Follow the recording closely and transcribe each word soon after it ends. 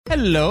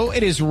Hello,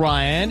 it is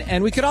Ryan,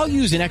 and we could all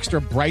use an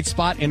extra bright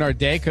spot in our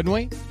day, couldn't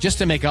we? Just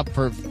to make up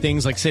for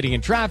things like sitting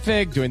in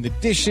traffic, doing the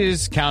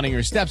dishes, counting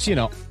your steps, you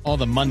know, all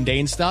the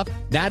mundane stuff.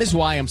 That is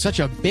why I'm such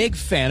a big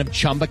fan of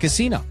Chumba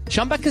Casino.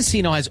 Chumba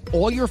Casino has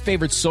all your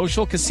favorite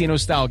social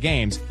casino-style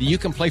games that you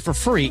can play for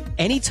free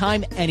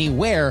anytime,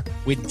 anywhere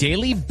with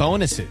daily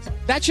bonuses.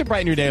 That should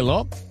brighten your day a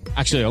little.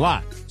 Actually, a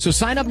lot. So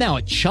sign up now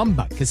at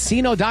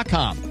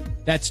ChumbaCasino.com.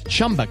 That's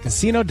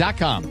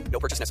ChumbaCasino.com. No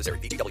purchase necessary.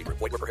 VGW Group.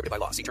 Void where prohibited by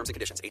law. See terms and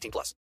conditions.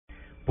 18+.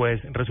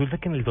 Pues resulta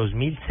que en el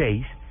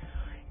 2006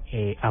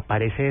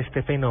 aparece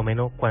este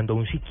fenómeno cuando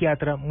un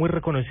psiquiatra muy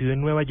reconocido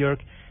en Nueva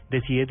York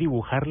decide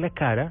dibujar la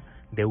cara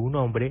de un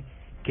hombre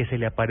que se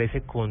le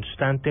aparece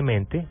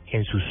constantemente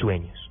en sus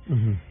sueños.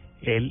 Uh-huh.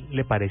 Él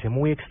le parece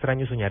muy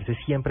extraño soñarse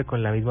siempre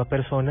con la misma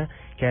persona,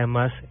 que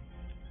además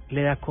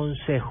le da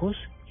consejos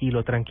y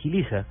lo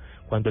tranquiliza.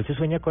 Cuando él se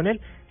sueña con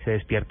él, se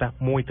despierta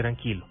muy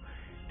tranquilo.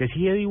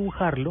 Decide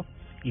dibujarlo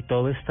y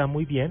todo está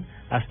muy bien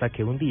hasta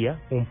que un día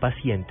un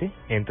paciente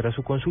entra a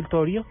su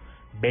consultorio,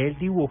 ve el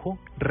dibujo,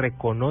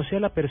 reconoce a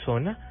la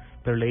persona,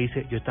 pero le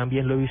dice: yo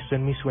también lo he visto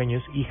en mis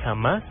sueños y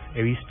jamás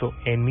he visto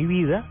en mi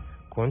vida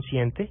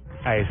consciente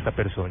a esta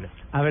persona.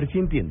 A ver si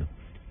entiendo.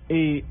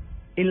 En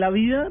la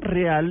vida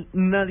real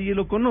nadie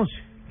lo conoce.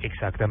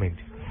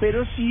 Exactamente.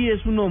 Pero sí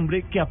es un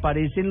hombre que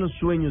aparece en los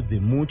sueños de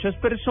muchas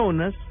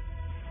personas,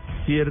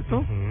 ¿cierto?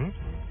 Uh-huh.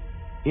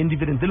 En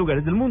diferentes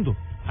lugares del mundo.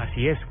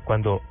 Así es,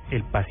 cuando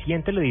el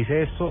paciente le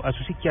dice esto a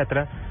su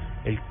psiquiatra,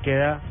 él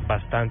queda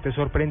bastante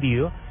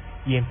sorprendido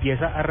y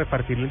empieza a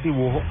repartirle el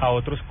dibujo a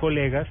otros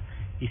colegas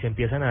y se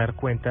empiezan a dar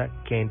cuenta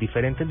que en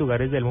diferentes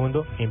lugares del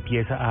mundo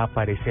empieza a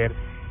aparecer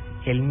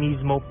el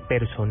mismo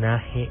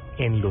personaje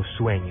en los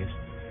sueños.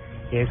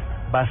 Es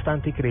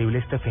bastante increíble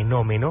este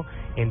fenómeno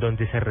en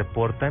donde se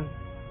reportan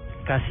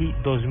casi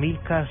 2,000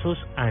 casos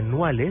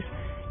anuales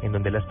en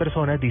donde las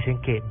personas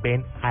dicen que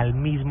ven al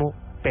mismo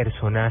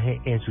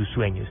personaje en sus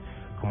sueños.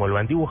 Como lo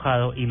han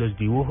dibujado y los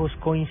dibujos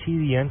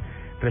coincidían,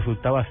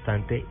 resulta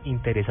bastante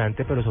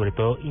interesante, pero sobre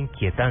todo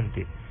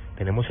inquietante.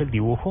 Tenemos el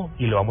dibujo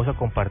y lo vamos a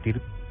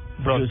compartir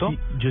pronto.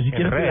 Yo sí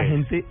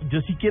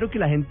quiero que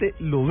la gente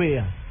lo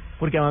vea,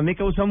 porque además me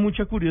causa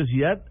mucha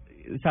curiosidad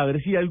saber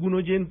si algún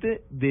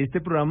oyente de este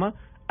programa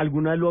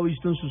alguna vez lo ha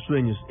visto en sus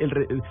sueños.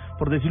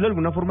 Por decirlo de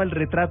alguna forma, el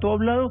retrato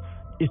hablado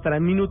estará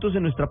en minutos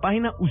en nuestra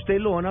página,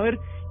 ustedes lo van a ver,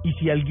 y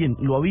si alguien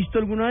lo ha visto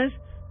alguna vez,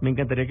 me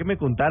encantaría que me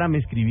contara, me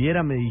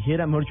escribiera, me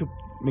dijera, mejor dicho,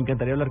 me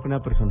encantaría hablar con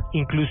una persona.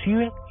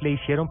 Inclusive le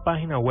hicieron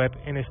página web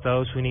en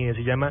Estados Unidos,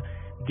 se llama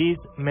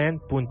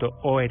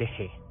thisman.org.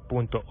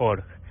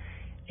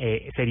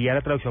 Sería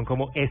la traducción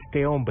como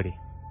este hombre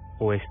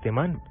o este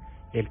man,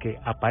 el que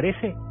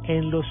aparece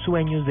en los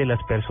sueños de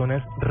las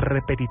personas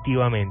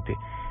repetitivamente.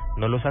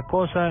 No los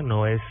acosa,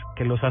 no es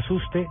que los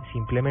asuste,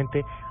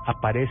 simplemente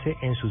aparece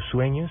en sus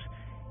sueños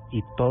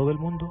y todo el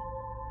mundo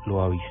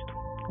lo ha visto.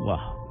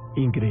 Wow,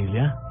 increíble,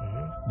 ¿eh?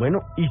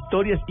 Bueno,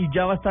 historias, y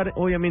ya va a estar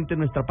obviamente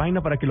en nuestra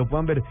página para que lo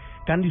puedan ver.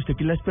 Candy, usted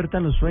que es la experta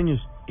en los sueños,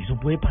 ¿eso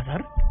puede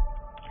pasar?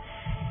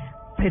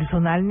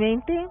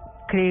 Personalmente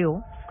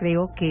creo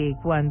que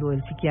cuando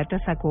el psiquiatra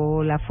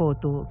sacó la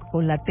foto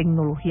con la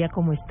tecnología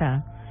como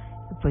está,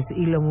 pues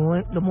y lo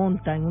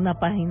monta en una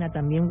página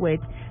también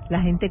web,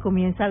 la gente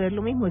comienza a ver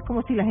lo mismo. Es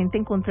como si la gente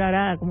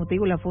encontrara, como te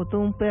digo, la foto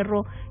de un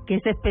perro que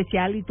es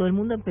especial y todo el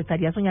mundo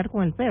empezaría a soñar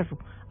con el perro.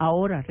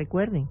 Ahora,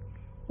 recuerden,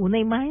 una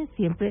imagen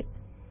siempre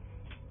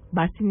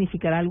va a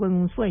significar algo en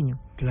un sueño.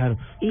 Claro,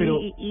 pero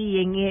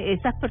y en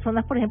esas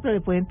personas, por ejemplo, le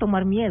pueden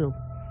tomar miedo,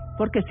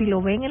 porque si lo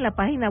ven en la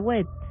página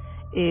web,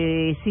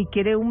 si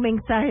quiere un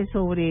mensaje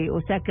sobre, o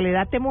sea, que le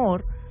da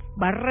temor,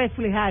 va a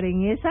reflejar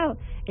en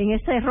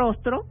ese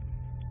rostro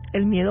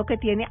el miedo que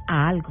tiene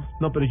a algo.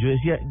 No, pero yo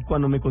decía,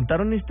 cuando me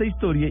contaron esta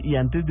historia y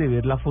antes de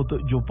ver la foto,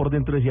 yo por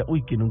dentro decía,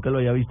 uy, que nunca lo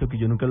haya visto, que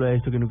yo nunca lo haya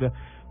visto, que nunca...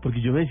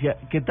 Porque yo me decía,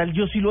 ¿qué tal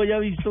yo sí lo haya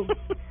visto?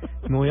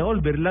 Me voy a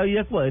volver la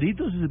vida a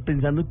cuadritos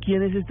pensando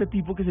quién es este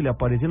tipo que se le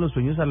aparece en los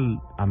sueños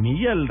a mí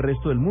y al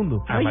resto del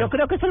mundo. No, yo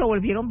creo que eso lo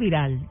volvieron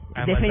viral,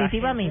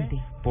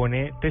 definitivamente.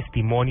 Pone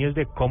testimonios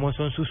de cómo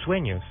son sus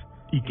sueños.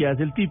 ¿Y qué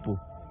hace el tipo?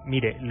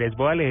 Mire, les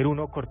voy a leer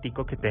uno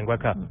cortico que tengo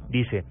acá.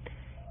 Dice: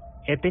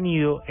 he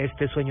tenido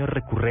este sueño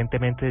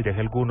recurrentemente desde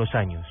hace algunos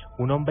años.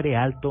 Un hombre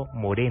alto,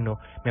 moreno,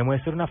 me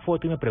muestra una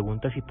foto y me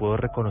pregunta si puedo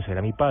reconocer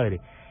a mi padre.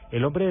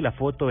 El hombre de la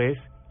foto es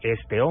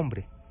este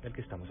hombre del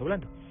que estamos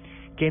hablando,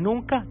 que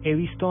nunca he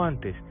visto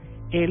antes.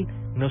 Él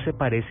no se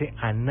parece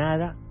a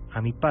nada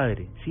a mi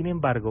padre. Sin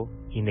embargo,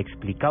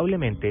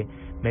 inexplicablemente,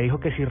 me dijo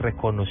que si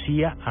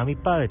reconocía a mi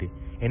padre.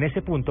 En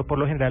ese punto, por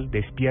lo general,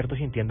 despierto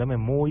sintiéndome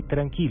muy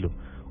tranquilo.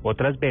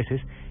 Otras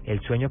veces,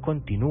 el sueño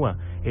continúa.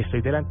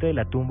 Estoy delante de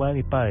la tumba de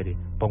mi padre,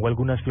 pongo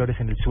algunas flores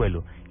en el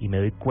suelo y me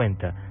doy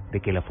cuenta de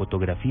que la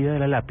fotografía de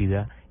la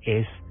lápida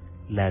es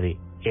la de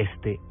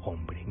este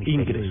hombre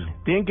misterioso. Increíble.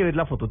 Tienen que ver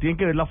la foto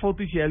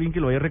y si hay alguien que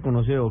lo vaya a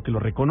reconocer o que lo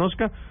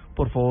reconozca,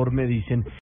 por favor me dicen.